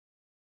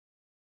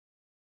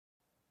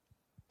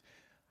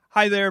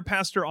Hi there,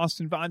 Pastor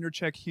Austin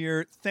Vondercheck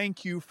here.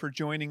 Thank you for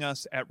joining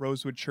us at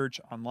Rosewood Church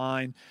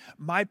Online.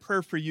 My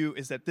prayer for you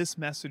is that this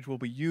message will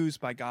be used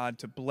by God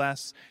to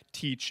bless,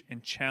 teach,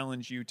 and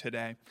challenge you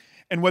today.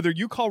 And whether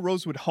you call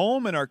Rosewood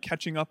home and are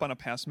catching up on a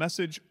past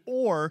message,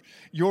 or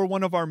you're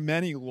one of our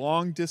many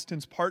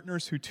long-distance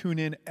partners who tune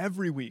in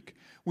every week,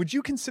 would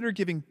you consider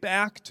giving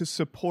back to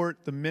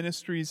support the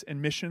ministries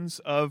and missions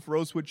of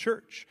Rosewood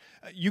Church?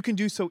 You can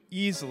do so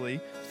easily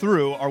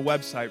through our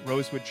website,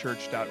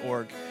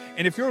 rosewoodchurch.org.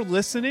 And if you're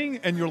listening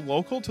and you're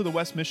local to the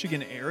West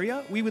Michigan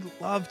area, we would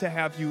love to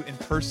have you in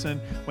person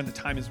when the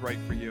time is right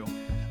for you.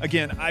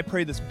 Again, I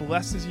pray this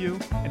blesses you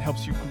and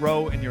helps you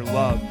grow in your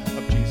love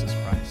of Jesus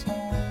Christ.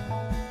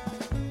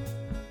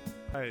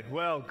 All right,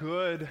 well,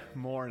 good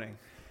morning.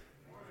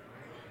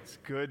 It's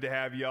good to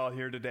have you all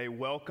here today.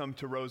 Welcome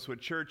to Rosewood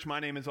Church.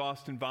 My name is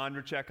Austin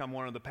Vondercheck. I'm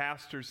one of the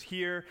pastors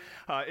here.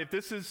 If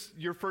this is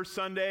your first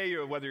Sunday,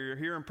 or whether you're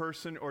here in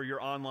person or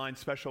you're online,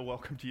 special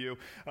welcome to you.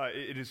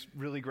 It is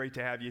really great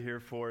to have you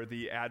here for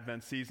the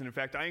Advent season. In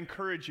fact, I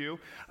encourage you,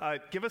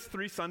 give us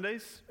 3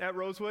 Sundays at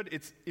Rosewood.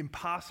 It's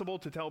impossible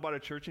to tell about a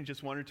church in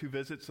just 1 or 2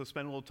 visits, so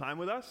spend a little time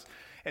with us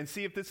and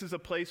see if this is a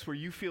place where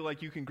you feel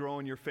like you can grow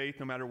in your faith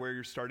no matter where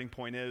your starting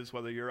point is,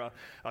 whether you're a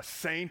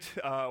saint,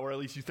 or at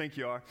least you think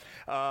you are,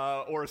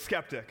 or a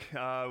skeptic.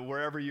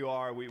 Wherever you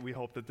are, we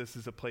hope that this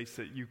is a place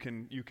that you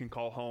can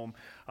call home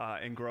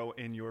and grow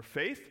in your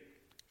faith.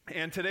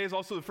 And today is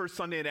also the first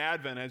Sunday in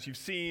Advent, as you've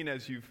seen,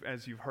 as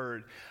you've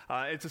heard.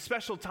 It's a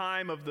special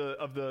time of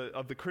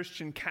the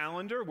Christian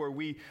calendar where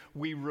we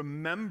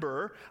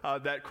remember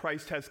that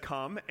Christ has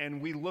come,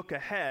 and we look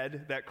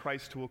ahead that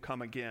Christ will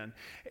come again.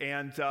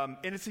 And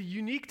it's a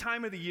unique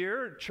time of the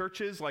year.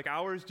 Churches like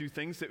ours do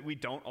things that we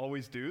don't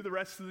always do the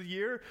rest of the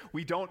year.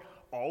 We don't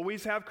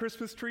always have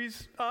Christmas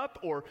trees up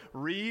or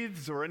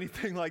wreaths or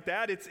anything like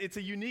that. It's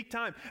a unique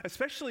time.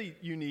 Especially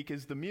unique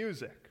is the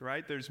music,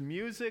 right? There's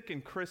music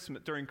in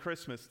Christmas during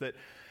Christmas that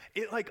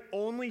it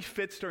only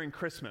fits during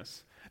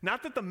Christmas.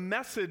 Not that the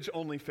message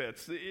only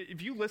fits.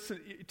 If you listen,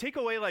 take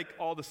away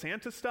all the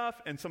Santa stuff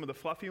and some of the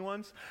fluffy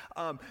ones,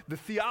 the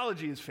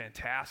theology is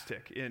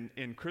fantastic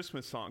in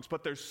Christmas songs,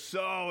 but they're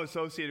so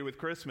associated with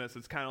Christmas.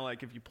 It's kind of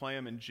like if you play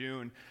them in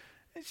June,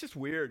 it's just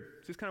weird.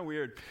 It's just kind of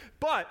weird.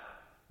 But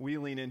we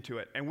lean into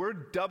it. And we're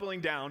doubling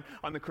down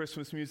on the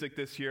Christmas music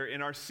this year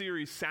in our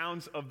series,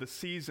 Sounds of the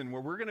Season,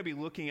 where we're going to be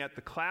looking at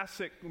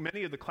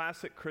many of the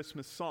classic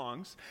Christmas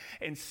songs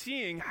and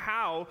seeing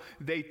how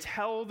they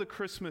tell the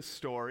Christmas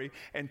story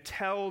and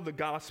tell the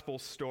gospel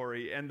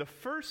story. And the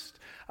first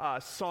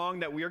song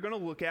that we are going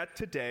to look at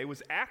today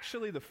was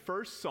actually the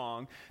first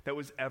song that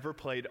was ever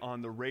played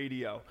on the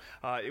radio.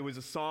 It was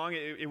a song,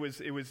 it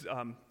was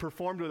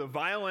performed with a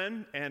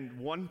violin and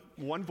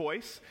one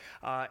voice.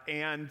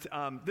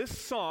 This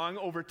song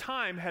over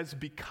time has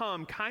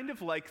become kind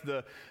of like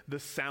the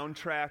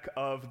soundtrack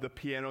of the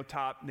Piano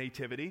Top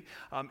Nativity.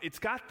 It's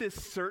got this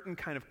certain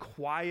kind of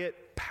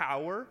quiet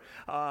power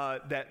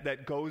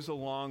that goes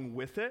along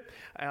with it.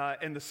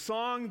 And the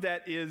song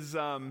that we're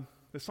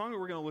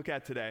going to look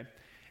at today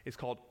is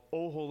called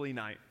 "O Holy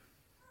Night."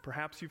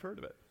 Perhaps you've heard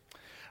of it.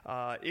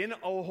 In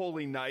 "O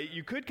Holy Night,"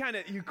 you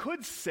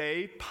could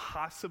say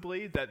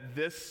possibly that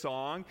this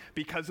song,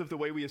 because of the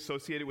way we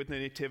associate it with the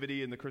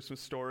Nativity and the Christmas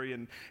story,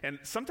 and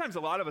sometimes a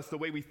lot of us, the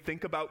way we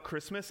think about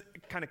Christmas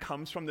kind of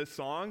comes from this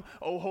song,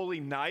 "O Holy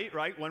Night,"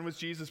 right? When was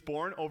Jesus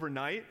born?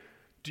 Overnight.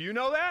 Do you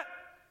know that?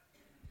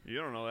 You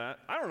don't know that.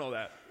 I don't know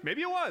that.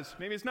 Maybe it was.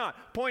 Maybe it's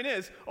not. Point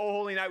is, "O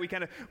Holy Night,"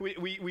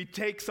 we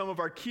take some of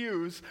our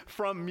cues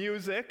from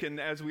music, and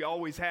as we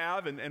always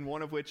have, and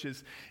one of which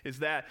is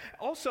that.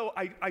 Also,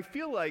 I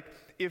feel like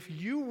if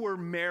you were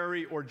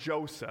Mary or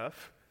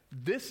Joseph,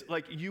 this,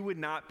 you would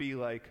not be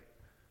like,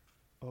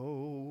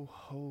 "O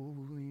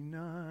holy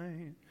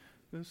night,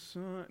 the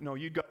sun." No,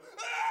 you'd go,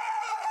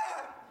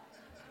 "Ah!"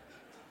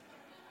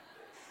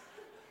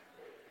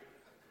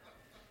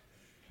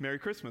 Merry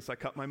Christmas, I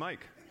cut my mic.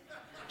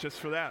 Just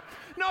for that.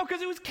 No,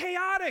 because it was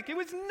chaotic. It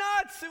was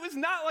nuts. It was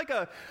not like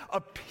a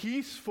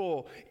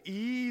peaceful,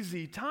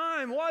 easy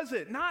time, was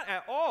it? Not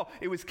at all.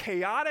 It was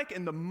chaotic,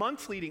 and the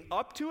months leading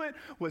up to it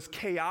was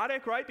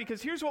chaotic, right? Because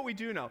here's what we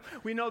do know.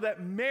 We know that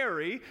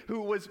Mary,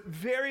 who was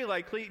very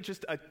likely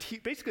just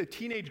basically a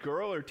teenage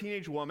girl or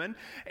teenage woman,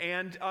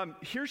 and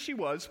here she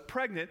was,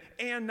 pregnant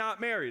and not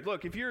married.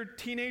 Look, if you're a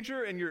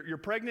teenager and you're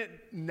pregnant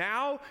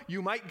now,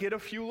 you might get a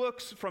few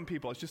looks from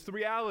people. It's just the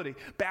reality.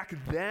 Back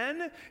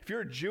then, if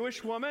you're a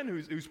Jewish woman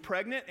who's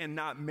pregnant and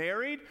not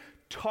married,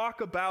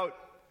 talk about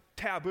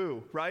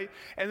taboo, right?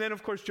 And then,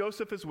 of course,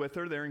 Joseph is with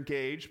her. They're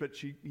engaged, but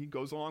he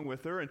goes along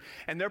with her.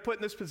 And they're put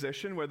in this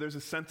position where there's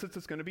a census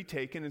that's going to be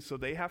taken, and so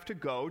they have to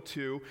go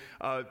to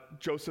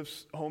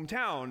Joseph's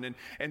hometown.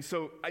 And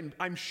so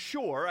I'm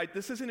sure,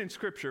 this isn't in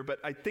Scripture, but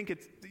I think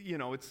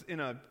it's in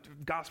a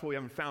gospel we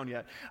haven't found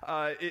yet.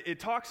 It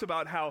talks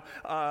about how,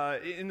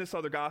 in this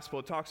other gospel,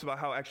 it talks about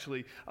how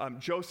actually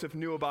Joseph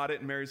knew about it,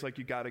 and Mary's like,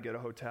 you got to get a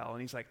hotel.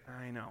 And he's like,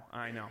 I know,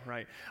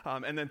 right?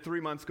 And then 3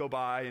 months go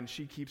by, and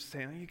she keeps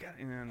saying, you got,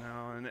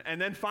 no.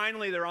 And then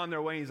finally they're on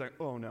their way, and he's like,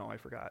 oh no, I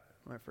forgot.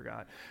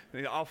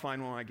 I'll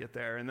find one when I get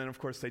there. And then, of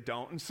course, they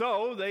don't. And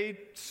so they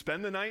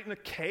spend the night in a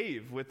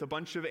cave with a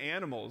bunch of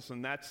animals.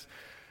 And that's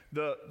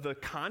the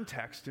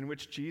context in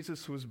which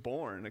Jesus was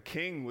born. A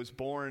king was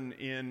born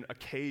in a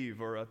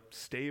cave or a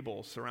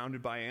stable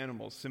surrounded by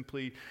animals.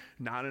 Simply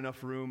not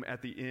enough room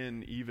at the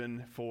inn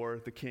even for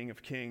the King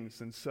of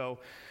Kings. And so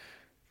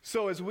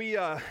as we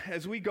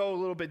go a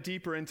little bit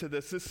deeper into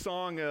this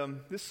song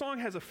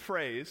has a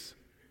phrase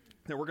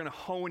that we're going to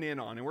hone in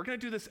on. And we're going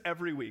to do this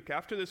every week.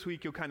 After this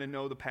week, you'll kind of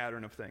know the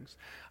pattern of things.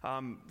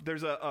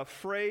 There's a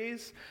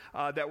phrase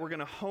that we're going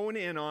to hone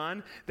in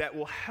on that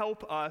will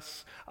help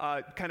us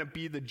kind of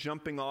be the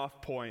jumping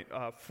off point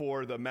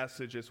for the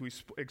message as we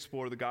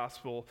explore the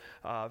gospel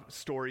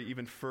story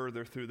even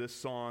further through this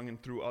song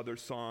and through other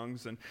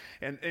songs.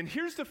 And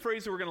here's the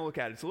phrase that we're going to look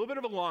at. It's a little bit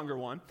of a longer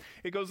one.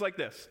 It goes like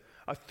this.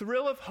 A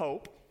thrill of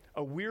hope,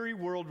 a weary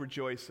world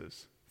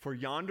rejoices. For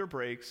yonder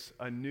breaks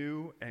a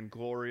new and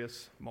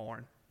glorious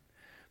morn.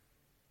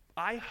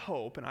 I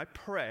hope and I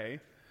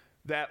pray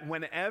that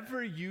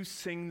whenever you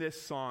sing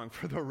this song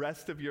for the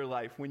rest of your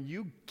life, when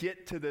you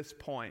get to this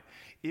point,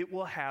 it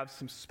will have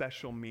some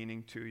special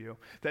meaning to you.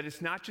 That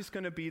it's not just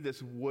going to be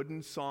this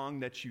wooden song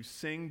that you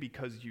sing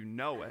because you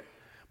know it,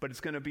 but it's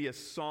going to be a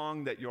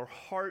song that your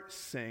heart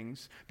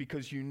sings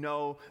because you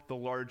know the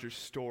larger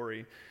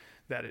story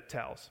that it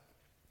tells.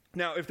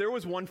 Now, if there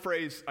was one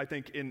phrase, I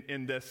think,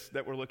 in this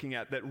that we're looking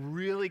at that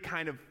really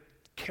kind of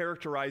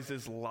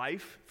characterizes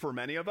life for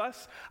many of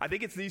us, I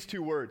think it's these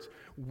two words,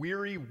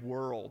 weary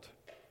world,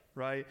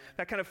 right?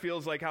 That kind of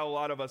feels like how a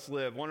lot of us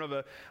live. One of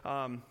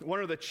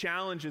the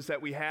challenges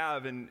that we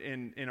have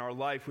in our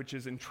life, which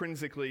is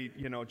intrinsically,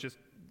 just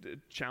the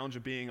challenge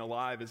of being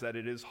alive, is that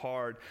it is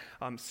hard.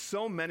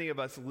 So many of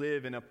us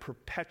live in a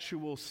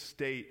perpetual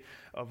state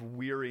of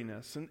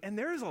weariness. And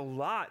there is a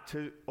lot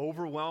to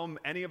overwhelm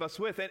any of us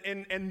with.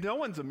 And no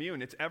one's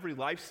immune. It's every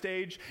life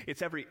stage.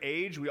 It's every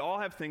age. We all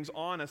have things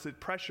on us,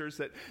 pressures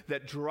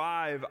that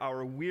drive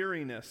our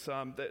weariness.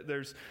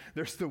 There's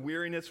the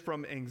weariness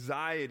from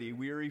anxiety,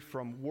 weary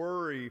from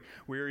worry,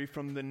 weary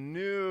from the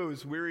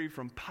news, weary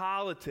from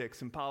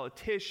politics and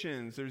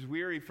politicians. There's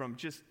weary from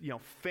just,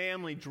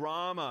 family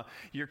drama.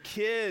 Your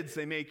kids,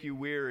 they make you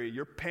weary.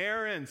 Your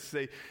parents,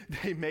 they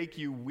make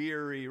you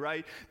weary,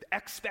 right?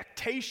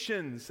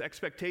 Expectations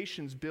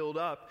build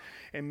up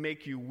and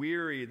make you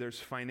weary. There's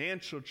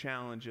financial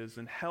challenges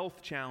and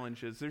health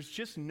challenges. There's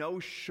just no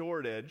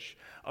shortage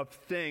of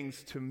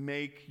things to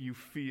make you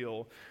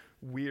feel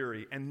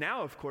weary. And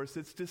now, of course,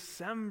 it's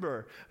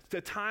December,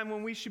 the time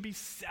when we should be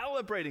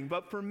celebrating.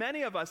 But for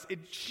many of us,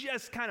 it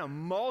just kind of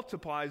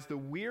multiplies the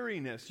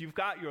weariness. You've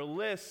got your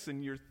lists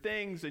and your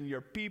things and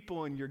your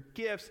people and your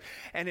gifts,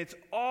 and it's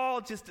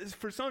all just,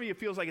 for some of you, it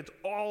feels like it's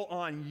all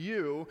on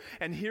you.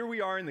 And here we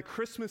are in the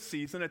Christmas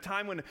season, a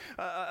time when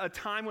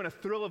a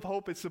thrill of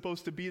hope is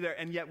supposed to be there,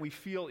 and yet we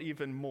feel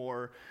even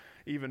more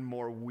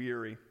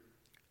weary.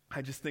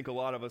 I just think a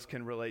lot of us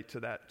can relate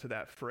to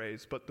that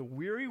phrase. But the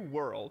weary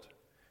world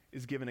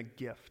is given a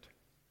gift.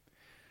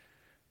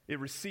 It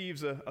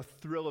receives a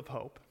thrill of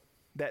hope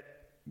that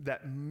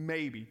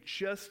maybe,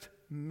 just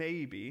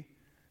maybe,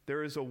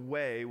 there is a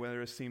way where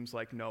there seems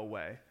like no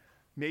way.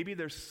 Maybe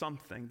there's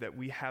something that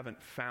we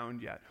haven't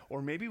found yet.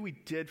 Or maybe we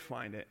did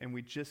find it and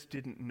we just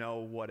didn't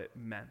know what it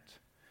meant.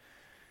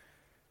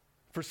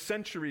 For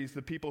centuries,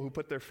 the people who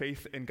put their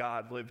faith in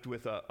God lived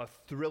with a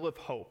thrill of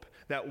hope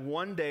that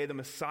one day the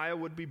Messiah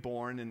would be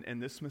born,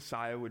 and this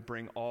Messiah would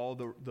bring all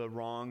the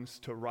wrongs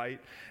to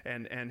right,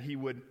 and he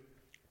would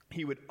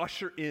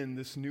usher in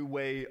this new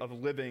way of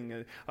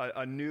living,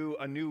 a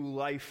new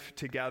life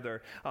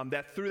together.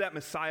 That through that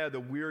Messiah, the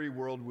weary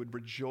world would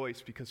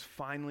rejoice because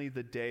finally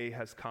the day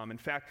has come. In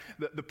fact,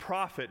 the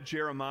prophet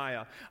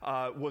Jeremiah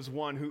was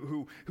one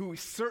who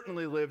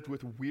certainly lived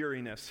with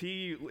weariness.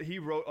 He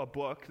wrote a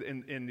book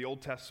in the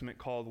Old Testament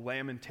called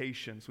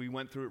Lamentations. We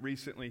went through it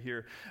recently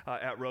here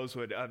at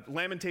Rosewood.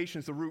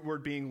 Lamentations, the root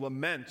word being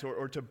lament,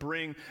 or to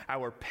bring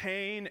our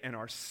pain and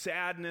our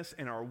sadness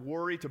and our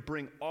worry, to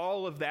bring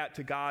all of that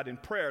to God in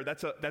prayer.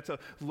 That's a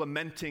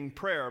lamenting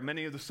prayer.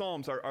 Many of the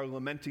Psalms are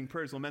lamenting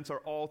prayers. Laments are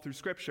all through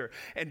Scripture.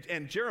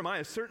 And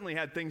Jeremiah certainly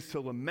had things to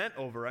lament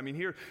over. I mean,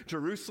 here,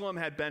 Jerusalem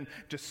had been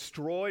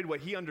destroyed. What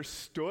he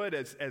understood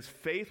as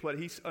faith, what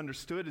he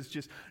understood as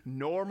just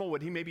normal,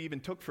 what he maybe even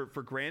took for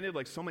granted,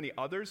 like so many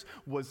others,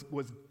 was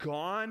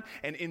gone.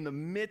 And in the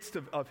midst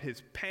of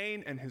his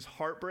pain and his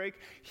heartbreak,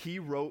 he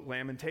wrote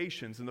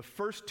Lamentations. And the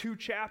first 2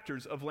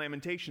 chapters of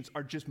Lamentations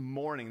are just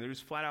mourning. They're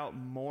just flat out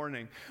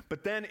mourning.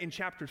 But then in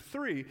chapter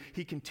 3,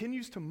 he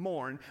continues to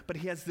mourn, but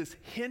he has this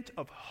hint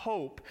of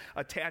hope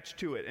attached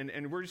to it.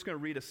 And we're just going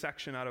to read a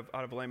section out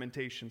of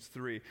Lamentations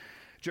 3.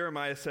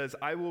 Jeremiah says,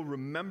 "I will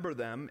remember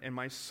them, and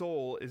my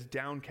soul is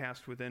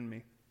downcast within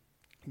me.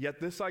 Yet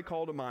this I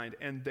call to mind,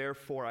 and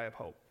therefore I have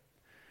hope.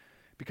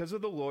 Because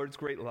of the Lord's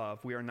great love,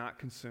 we are not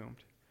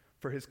consumed,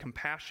 for his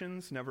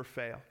compassions never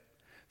fail.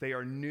 They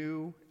are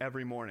new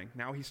every morning.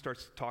 Now he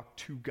starts to talk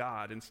to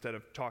God instead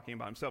of talking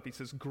about himself. He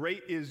says,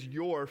 great is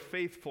your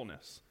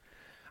faithfulness.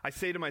 I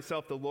say to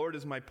myself, the Lord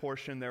is my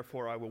portion,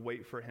 therefore I will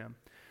wait for him.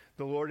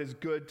 The Lord is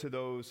good to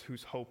those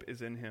whose hope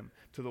is in him,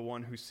 to the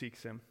one who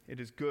seeks him.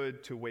 It is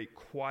good to wait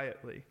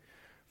quietly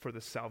for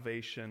the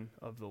salvation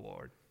of the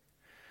Lord.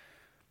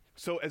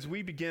 So as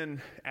we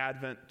begin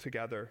Advent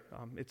together,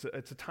 it's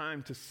a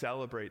time to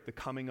celebrate the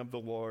coming of the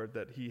Lord,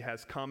 that he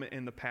has come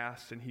in the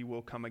past and he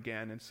will come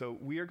again. And so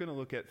we are going to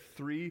look at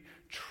three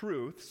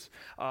truths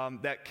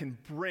that can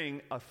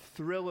bring a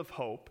thrill of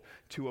hope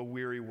to a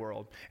weary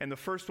world. And the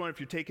first one, if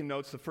you're taking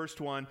notes, the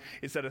first one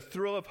is that a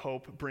thrill of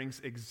hope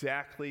brings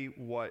exactly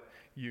what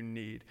you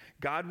need.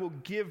 God will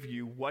give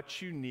you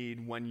what you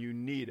need when you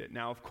need it.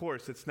 Now, of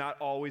course, it's not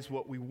always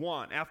what we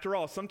want. After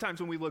all, sometimes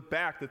when we look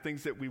back, the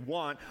things that we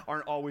want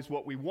aren't always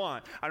what we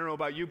want. I don't know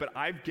about you, but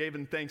I've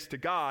given thanks to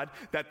God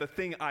that the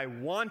thing I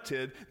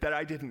wanted that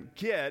I didn't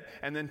get,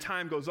 and then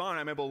time goes on,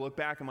 I'm able to look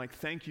back, I'm like,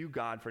 thank you,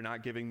 God, for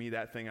not giving me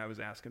that thing I was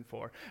asking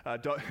for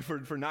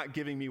not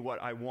giving me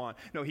what I want.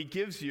 No, he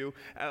gives you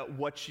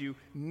what you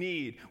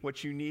need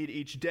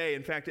each day.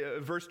 In fact,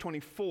 verse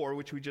 24,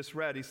 which we just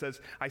read, he says,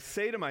 I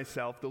say to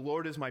myself, the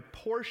Lord is my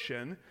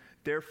portion,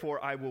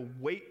 therefore I will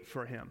wait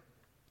for him.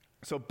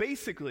 So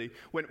basically,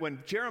 when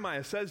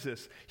Jeremiah says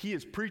this, he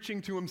is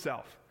preaching to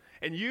himself.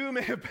 And you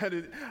may have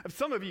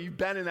some of you have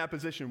been in that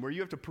position where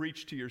you have to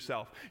preach to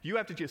yourself. You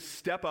have to just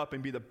step up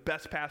and be the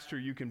best pastor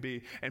you can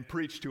be and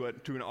preach to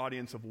an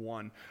audience of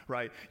one,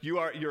 right?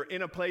 You're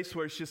in a place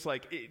where it's just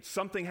like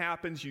something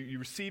happens, you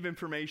receive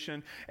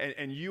information,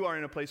 and you are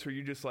in a place where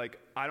you're just like,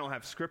 I don't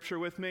have scripture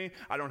with me.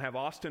 I don't have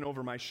Austin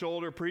over my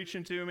shoulder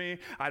preaching to me.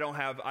 I don't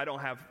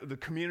have the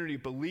community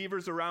of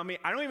believers around me.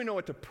 I don't even know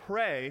what to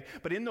pray.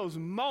 But in those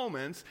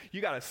moments,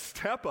 you got to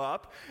step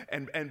up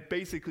and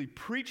basically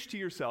preach to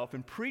yourself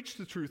and preach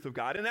the truth of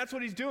God. And that's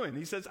what he's doing.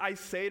 He says, I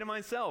say to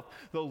myself,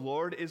 the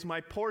Lord is my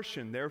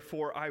portion,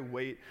 therefore I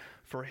wait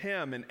for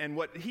him. And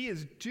what he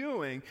is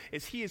doing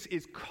is he is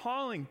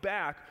calling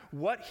back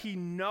what he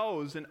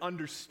knows and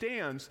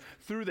understands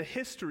through the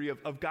history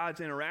of God's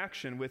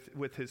interaction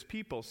with his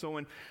people. So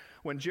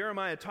when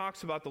Jeremiah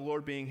talks about the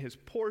Lord being his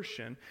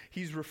portion,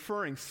 he's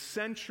referring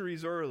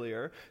centuries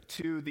earlier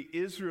to the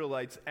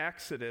Israelites'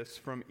 exodus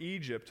from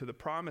Egypt to the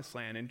Promised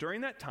Land. And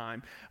during that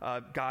time,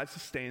 God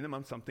sustained them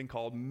on something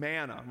called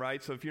manna,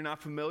 right? So if you're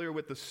not familiar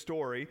with the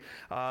story,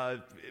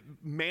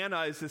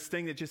 manna is this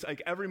thing that just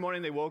like every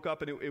morning they woke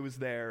up and it was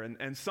there.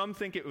 And some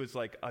think it was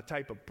like a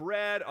type of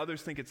bread.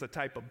 Others think it's a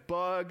type of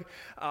bug.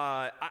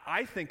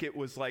 I think it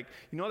was like,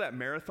 you know that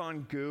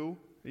marathon goo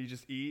that you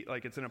just eat?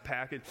 Like it's in a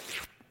package.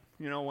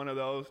 You know, one of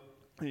those,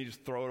 and you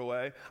just throw it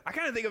away. I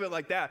kind of think of it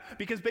like that,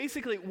 because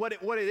basically what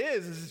it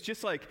is it's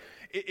just like,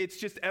 it's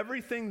just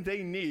everything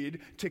they need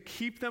to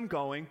keep them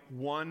going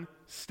one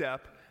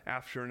step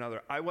after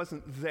another. I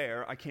wasn't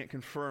there. I can't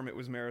confirm it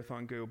was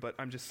marathon goo, but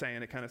I'm just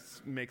saying it kind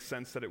of makes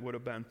sense that it would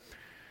have been.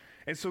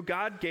 And so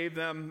God gave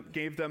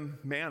them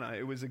manna.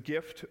 It was a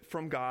gift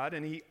from God,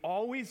 and he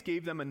always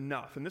gave them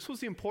enough. And this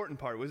was the important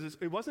part.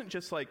 It wasn't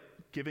just like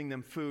giving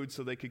them food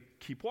so they could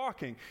keep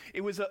walking.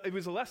 It was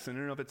a lesson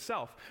in and of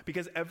itself,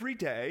 because every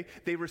day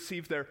they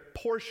received their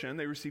portion.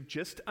 They received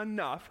just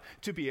enough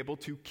to be able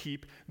to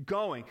keep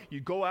going. You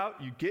go out,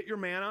 you get your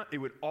manna. It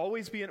would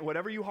always be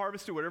whatever you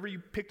harvested, whatever you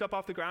picked up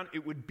off the ground,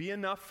 it would be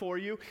enough for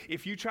you.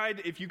 If you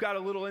got a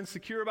little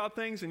insecure about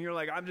things and you're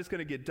like, I'm just going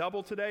to get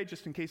double today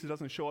just in case it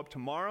doesn't show up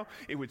tomorrow,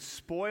 it would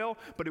spoil,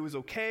 but it was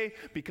okay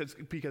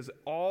because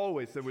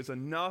always there was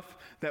enough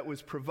that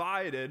was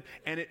provided,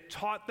 and it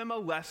taught them a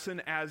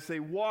lesson as they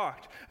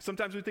walked.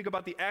 Sometimes we think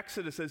about the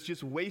Exodus as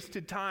just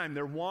wasted time.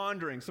 They're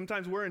wandering.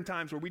 Sometimes we're in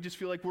times where we just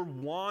feel like we're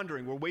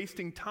wandering. We're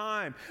wasting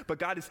time. But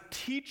God is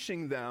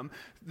teaching them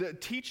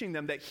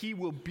that he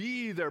will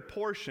be their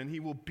portion. He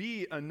will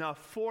be enough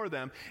for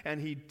them, and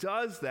he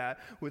does that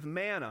with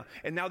manna.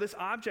 And now this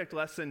object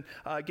lesson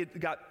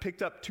got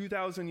picked up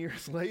 2,000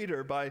 years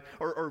later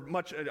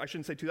I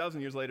shouldn't say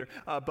 2,000 years later,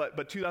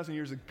 but 2,000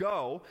 years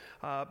ago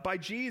by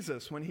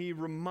Jesus, when he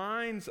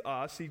reminds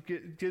us, he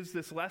gives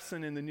this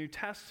lesson in the New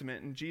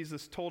Testament, and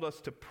Jesus told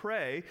us to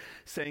pray,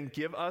 saying,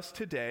 give us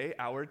today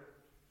our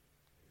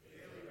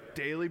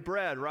daily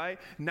bread, right?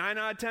 9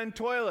 out of 10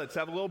 toilets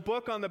have a little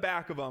book on the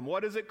back of them.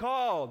 What is it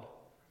called?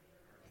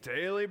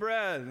 Daily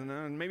bread.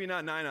 Maybe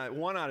not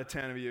 1 out of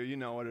 10 of you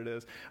know what it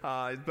is.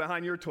 It's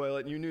behind your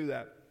toilet, and you knew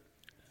that.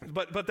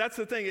 But that's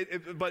the thing.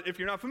 But if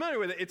you're not familiar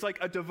with it, it's like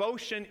a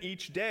devotion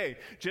each day.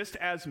 Just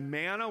as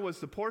manna was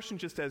the portion,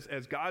 just as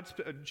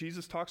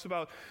Jesus talks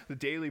about the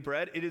daily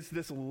bread, it is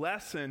this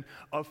lesson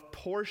of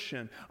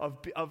portion, of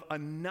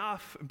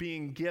enough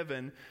being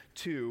given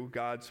to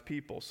God's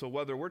people. So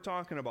whether we're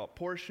talking about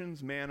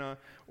portions, manna,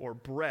 or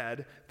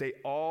bread, they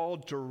all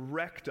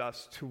direct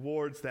us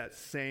towards that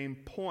same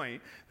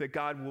point, that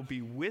God will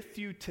be with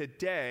you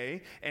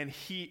today, and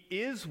he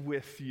is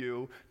with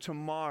you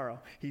tomorrow.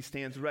 He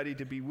stands ready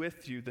to be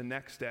with you the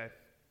next day.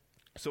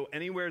 So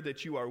anywhere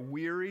that you are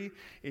weary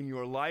in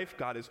your life,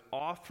 God is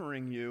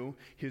offering you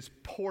his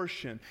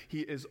portion.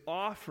 He is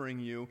offering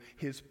you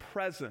his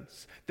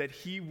presence, that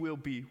he will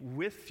be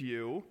with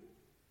you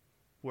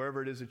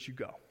wherever it is that you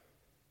go.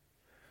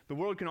 The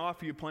world can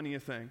offer you plenty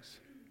of things,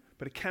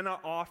 but it cannot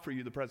offer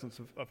you the presence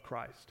of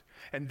Christ.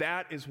 And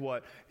that is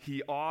what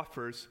he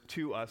offers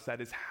to us.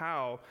 That is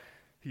how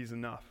he's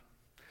enough.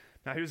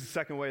 Now here's the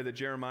second way that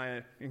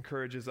Jeremiah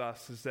encourages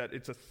us, is that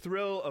it's a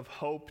thrill of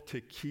hope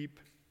to keep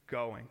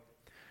going.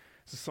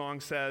 As the song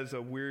says,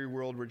 a weary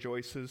world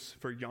rejoices,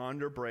 for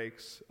yonder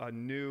breaks a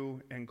new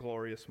and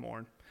glorious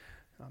morn.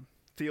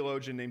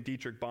 Theologian named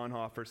Dietrich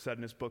Bonhoeffer said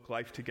in his book,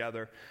 Life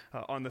Together,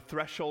 on the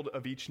threshold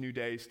of each new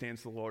day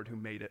stands the Lord who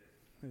made it.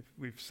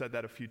 We've said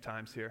that a few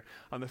times here.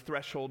 On the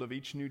threshold of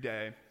each new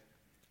day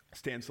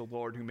stands the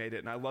Lord who made it.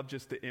 And I love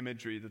just the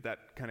imagery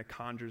that kind of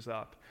conjures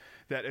up.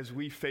 That as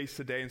we face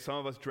the day, and some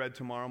of us dread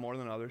tomorrow more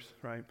than others,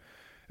 right?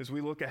 As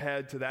we look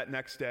ahead to that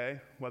next day,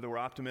 whether we're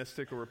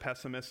optimistic or we're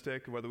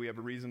pessimistic, whether we have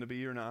a reason to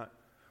be or not,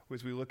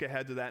 as we look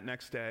ahead to that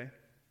next day,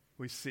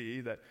 we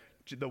see that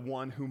the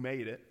one who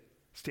made it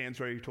stands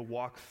ready to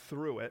walk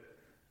through it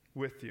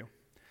with you.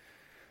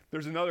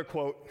 There's another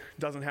quote,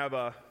 doesn't have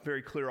a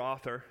very clear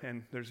author,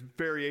 and there's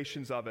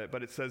variations of it,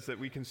 but it says that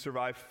we can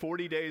survive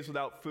 40 days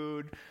without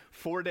food,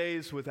 4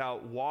 days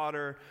without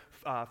water,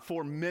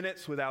 4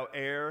 minutes without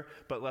air,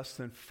 but less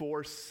than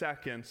 4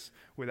 seconds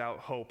without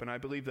hope. And I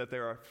believe that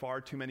there are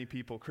far too many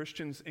people,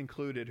 Christians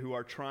included, who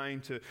are trying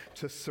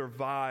to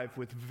survive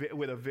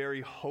with a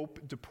very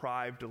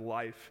hope-deprived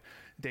life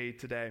day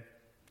to day.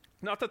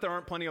 Not that there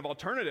aren't plenty of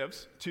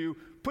alternatives to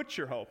put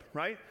your hope,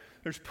 right?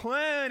 There's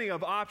plenty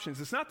of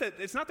options. It's not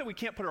that we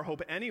can't put our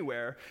hope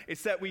anywhere.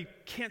 It's that we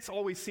can't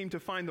always seem to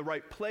find the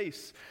right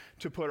place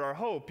to put our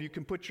hope. You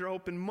can put your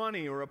hope in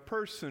money or a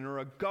person or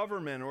a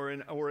government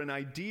or an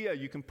idea.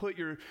 You can put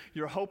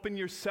your hope in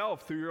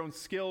yourself through your own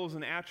skills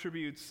and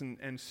attributes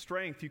and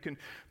strength. You can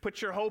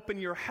put your hope in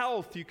your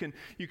health. You can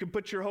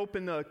put your hope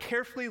in the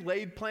carefully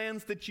laid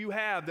plans that you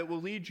have that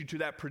will lead you to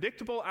that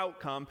predictable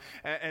outcome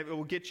and it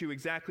will get you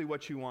exactly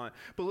what you want.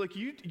 But look,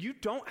 you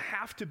don't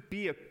have to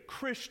be a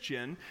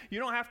Christian. You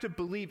don't have to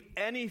believe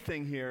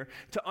anything here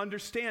to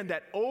understand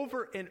that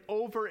over and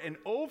over and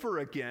over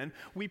again,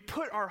 we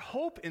put our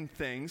hope in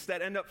things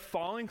that end up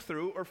falling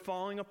through or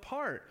falling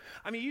apart.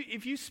 I mean,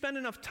 if you spend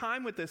enough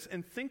time with this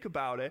and think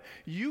about it,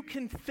 you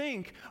can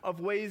think of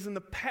ways in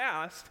the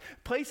past,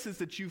 places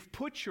that you've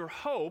put your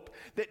hope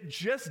that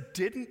just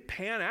didn't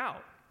pan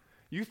out.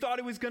 You thought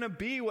it was going to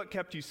be what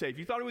kept you safe.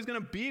 You thought it was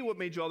going to be what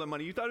made you all the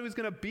money. You thought it was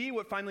going to be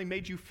what finally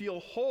made you feel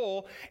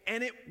whole,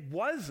 and it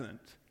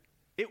wasn't.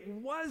 It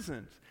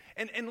wasn't.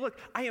 And look,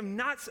 I'm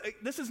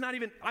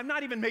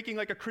not even making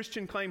like a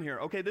Christian claim here,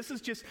 okay? This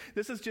is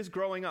just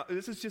growing up.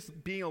 This is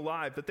just being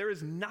alive, that there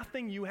is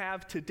nothing you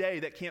have today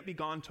that can't be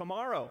gone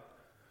tomorrow.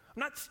 I'm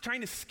not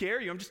trying to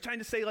scare you. I'm just trying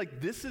to say, like,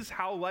 this is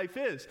how life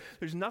is.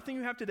 There's nothing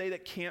you have today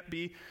that can't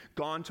be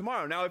gone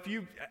tomorrow. Now,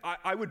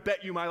 I would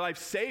bet you my life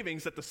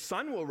savings that the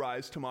sun will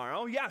rise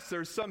tomorrow. Yes,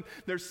 there's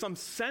some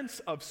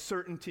sense of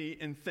certainty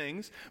in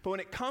things, but when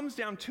it comes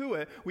down to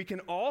it, we can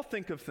all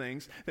think of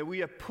things that we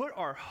have put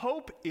our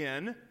hope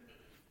in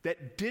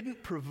that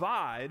didn't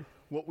provide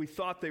what we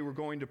thought they were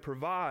going to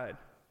provide.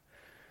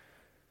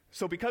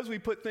 So because we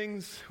put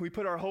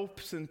our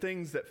hopes in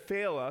things that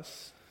fail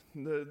us,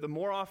 the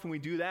more often we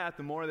do that,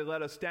 the more they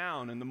let us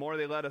down. And the more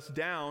they let us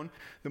down,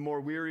 the more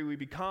weary we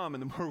become.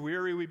 And the more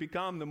weary we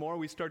become, the more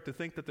we start to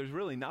think that there's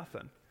really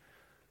nothing.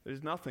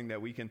 There's nothing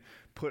that we can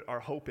put our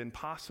hope in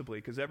possibly,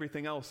 because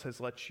everything else has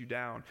let you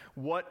down.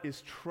 What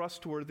is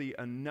trustworthy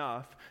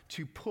enough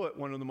to put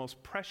one of the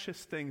most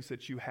precious things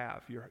that you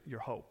have, your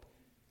hope?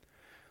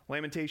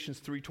 Lamentations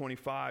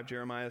 3:25,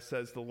 Jeremiah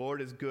says, "The Lord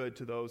is good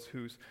to those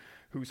whose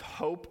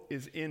hope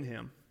is in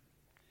him,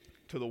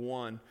 to the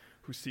one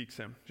who seeks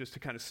him." Just to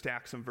kind of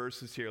stack some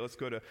verses here, let's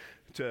go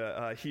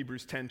to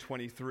Hebrews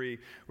 10:23,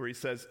 where he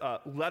says,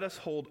 "Let us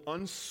hold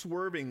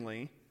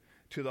unswervingly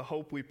to the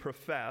hope we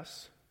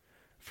profess,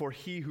 for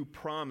he who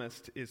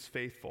promised is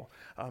faithful."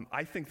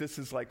 I think this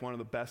is like one of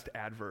the best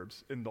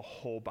adverbs in the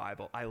whole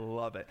Bible. I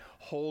love it.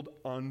 Hold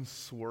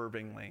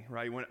unswervingly,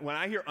 right? When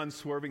I hear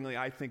unswervingly,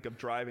 I think of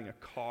driving a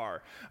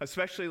car,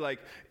 especially like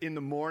in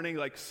the morning,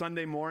 like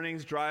Sunday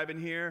mornings driving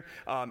here.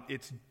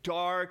 It's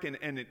dark and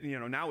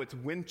now it's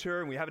winter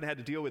and we haven't had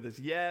to deal with this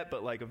yet,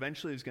 but like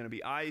eventually there's going to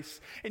be ice.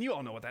 And you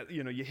all know what that,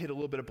 you hit a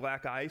little bit of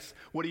black ice.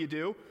 What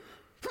do?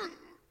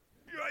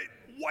 Right?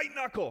 White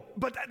knuckle.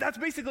 But that's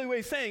basically what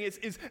he's saying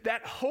is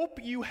that hope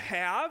you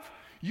have,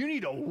 you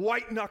need to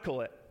white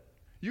knuckle it.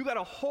 You got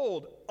to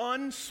hold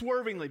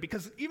unswervingly,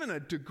 because even a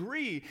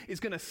degree is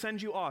going to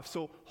send you off.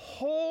 So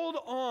hold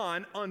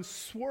on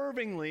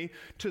unswervingly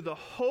to the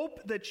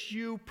hope that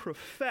you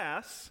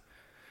profess.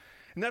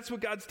 And that's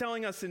what God's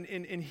telling us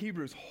in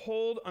Hebrews.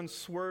 Hold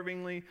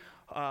unswervingly,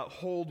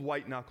 hold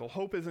white knuckle.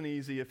 Hope isn't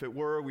easy. If it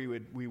were, we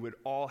would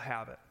all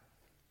have it.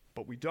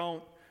 But we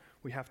don't.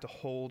 We have to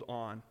hold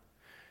on.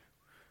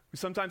 We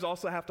sometimes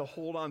also have to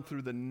hold on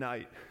through the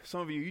night. Some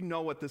of you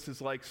know what this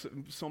is like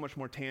so much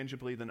more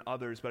tangibly than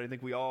others, but I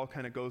think we all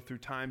kind of go through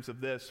times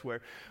of this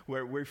where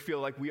we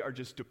feel like we are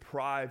just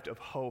deprived of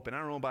hope. And I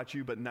don't know about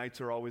you, but nights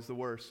are always the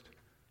worst.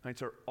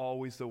 Nights are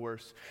always the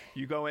worst.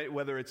 You go in,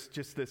 whether it's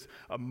just this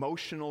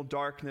emotional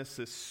darkness,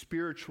 this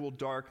spiritual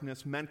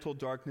darkness, mental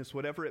darkness,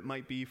 whatever it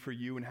might be for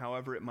you and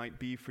however it might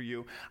be for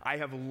you, I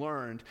have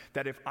learned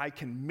that if I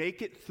can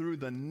make it through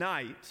the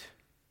night,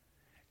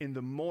 in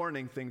the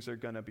morning things are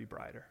going to be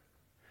brighter.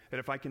 That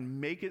if I can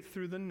make it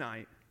through the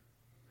night,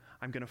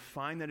 I'm going to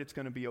find that it's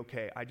going to be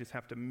okay. I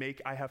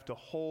have to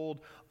hold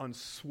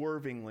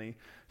unswervingly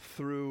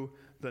through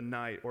the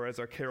night. Or as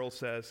our carol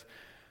says,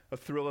 a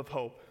thrill of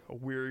hope, a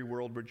weary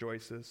world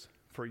rejoices,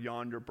 for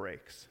yonder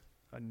breaks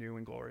a new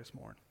and glorious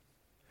morn.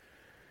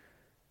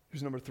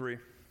 Here's number 3.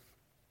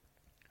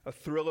 A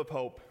thrill of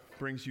hope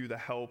brings you the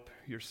help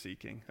you're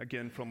seeking.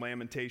 Again, from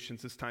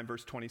Lamentations, this time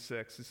verse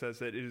 26, it says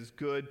that it is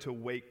good to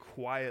wait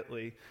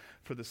quietly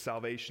for the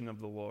salvation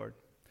of the Lord.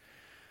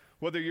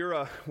 Whether you're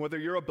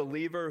a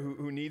believer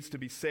who needs to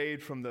be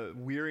saved from the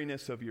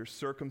weariness of your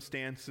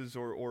circumstances,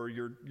 or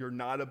you're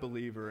not a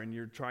believer and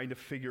you're trying to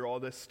figure all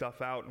this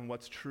stuff out and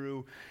what's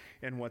true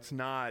and what's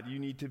not, you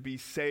need to be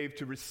saved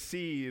to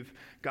receive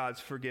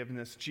God's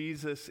forgiveness.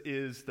 Jesus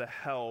is the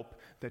help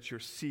that you're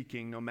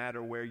seeking, no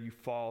matter where you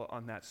fall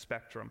on that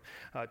spectrum.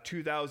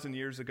 2,000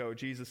 years ago,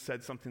 Jesus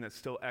said something that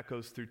still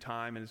echoes through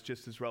time and is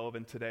just as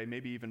relevant today,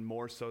 maybe even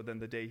more so than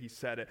the day he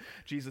said it.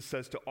 Jesus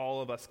says to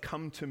all of us,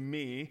 "Come to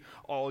me,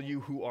 all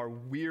you who are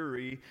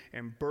weary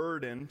and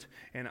burdened,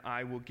 and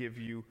I will give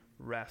you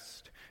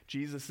rest."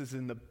 Jesus is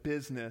in the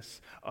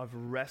business of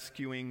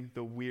rescuing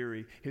the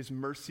weary. His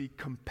mercy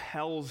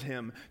compels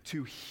him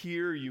to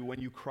hear you when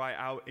you cry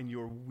out in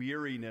your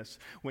weariness.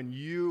 When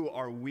you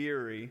are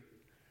weary,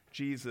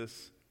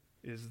 Jesus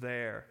is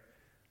there.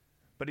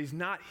 But he's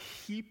not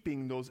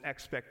heaping those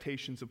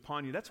expectations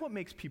upon you. That's what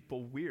makes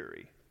people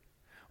weary.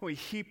 We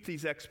heap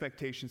these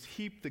expectations,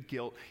 heap the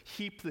guilt,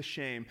 heap the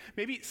shame.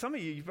 Maybe some of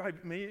you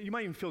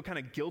might even feel kind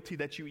of guilty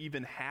that you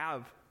even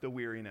have the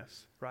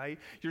weariness, right?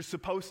 You're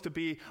supposed to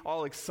be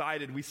all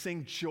excited. We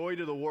sing joy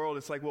to the world.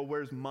 It's like, well,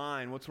 where's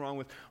mine? What's wrong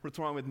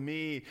with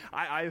me?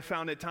 I have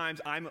found at times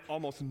I'm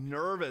almost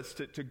nervous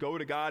to go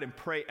to God and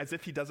pray as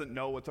if he doesn't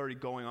know what's already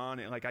going on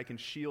and like I can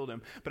shield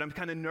him. But I'm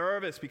kind of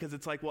nervous because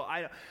it's like, well,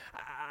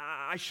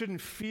 I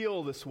shouldn't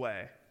feel this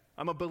way.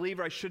 I'm a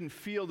believer. I shouldn't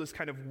feel this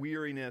kind of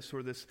weariness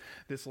or this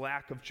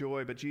lack of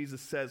joy. But Jesus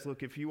says,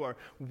 look, if you are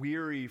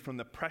weary from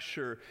the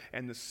pressure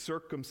and the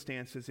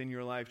circumstances in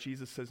your life,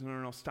 Jesus says,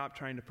 no, stop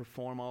trying to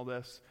perform all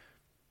this.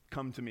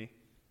 Come to me,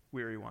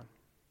 weary one.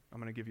 I'm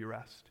going to give you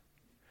rest.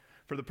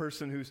 For the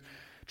person who's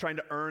trying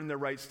to earn the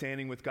right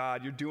standing with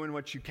God, you're doing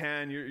what you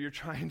can. You're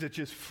trying to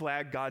just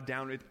flag God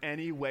down in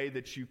any way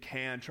that you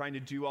can, trying to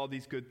do all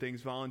these good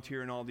things,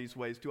 volunteer in all these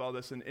ways, do all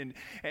this.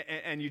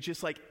 And you're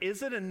just like,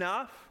 is it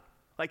enough?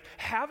 Like,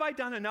 have I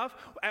done enough?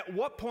 At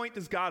what point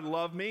does God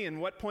love me? And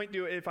what point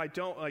if I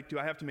don't, do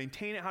I have to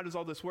maintain it? How does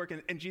all this work?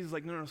 And Jesus is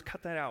like, no,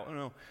 cut that out.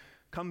 No,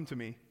 come to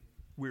me,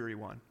 weary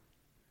one,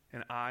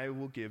 and I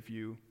will give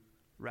you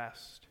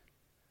rest.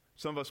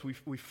 Some of us,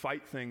 we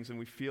fight things and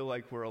we feel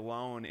like we're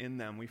alone in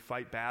them. We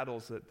fight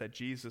battles that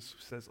Jesus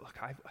says, look,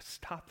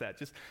 stop that.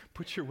 Just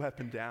put your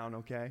weapon down,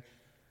 okay?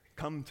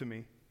 Come to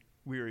me,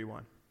 weary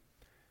one,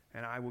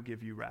 and I will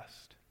give you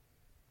rest.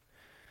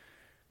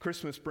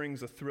 Christmas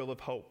brings a thrill of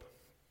hope.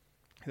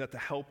 That the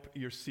help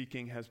you're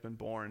seeking has been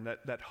born,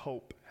 that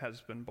hope has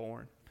been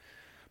born.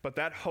 But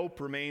that hope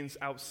remains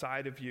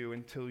outside of you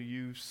until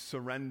you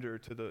surrender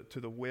to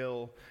the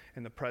will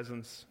and the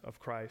presence of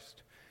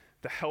Christ.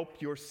 The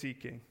help you're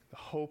seeking, the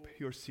hope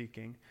you're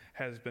seeking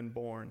has been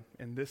born,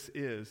 and this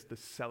is the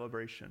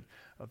celebration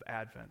of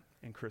Advent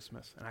and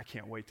Christmas, and I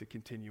can't wait to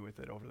continue with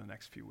it over the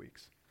next few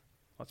weeks.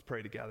 Let's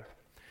pray together.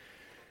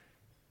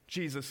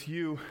 Jesus,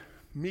 you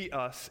meet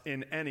us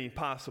in any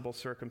possible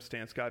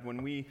circumstance, God.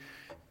 When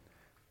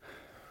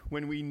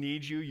we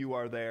need you, you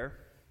are there.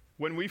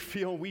 When we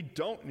feel we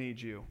don't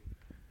need you,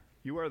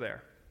 you are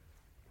there.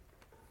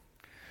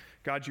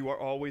 God, you are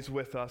always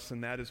with us,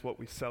 and that is what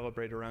we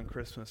celebrate around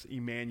Christmas.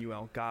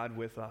 Emmanuel, God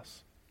with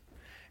us.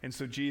 And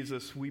so,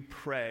 Jesus, we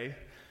pray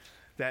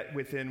that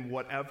within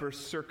whatever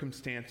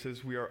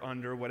circumstances we are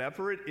under,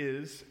 whatever it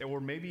is,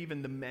 or maybe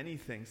even the many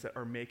things that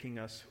are making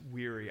us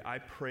weary, I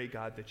pray,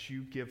 God, that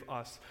you give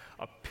us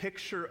a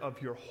picture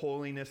of your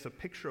holiness, a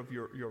picture of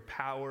your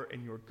power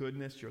and your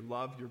goodness, your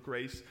love, your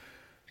grace.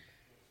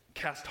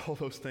 Cast all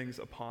those things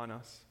upon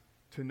us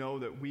to know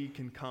that we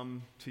can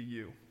come to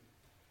you.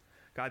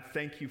 God,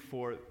 thank you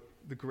for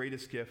the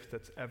greatest gift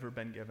that's ever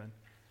been given,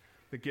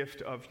 the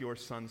gift of your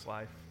Son's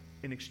life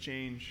in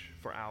exchange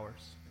for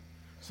ours,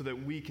 so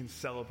that we can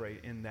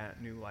celebrate in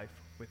that new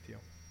life with you.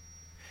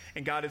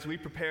 And God, as we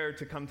prepare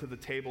to come to the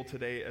table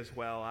today as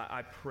well,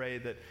 I pray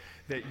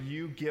that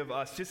you give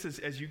us, just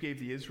as you gave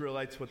the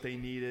Israelites what they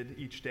needed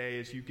each day,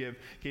 as you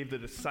gave the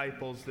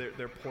disciples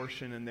their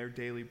portion and their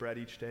daily bread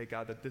each day,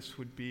 God, that this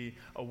would be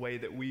a way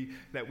that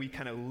we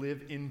kind of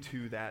live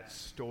into that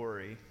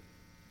story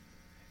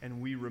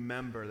and we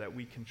remember that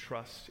we can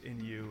trust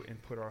in you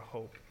and put our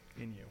hope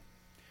in you.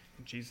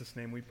 In Jesus'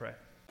 name we pray.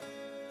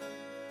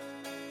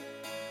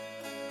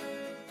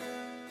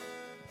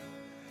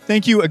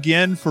 Thank you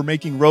again for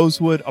making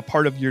Rosewood a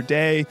part of your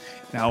day.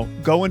 Now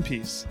go in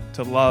peace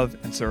to love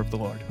and serve the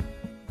Lord.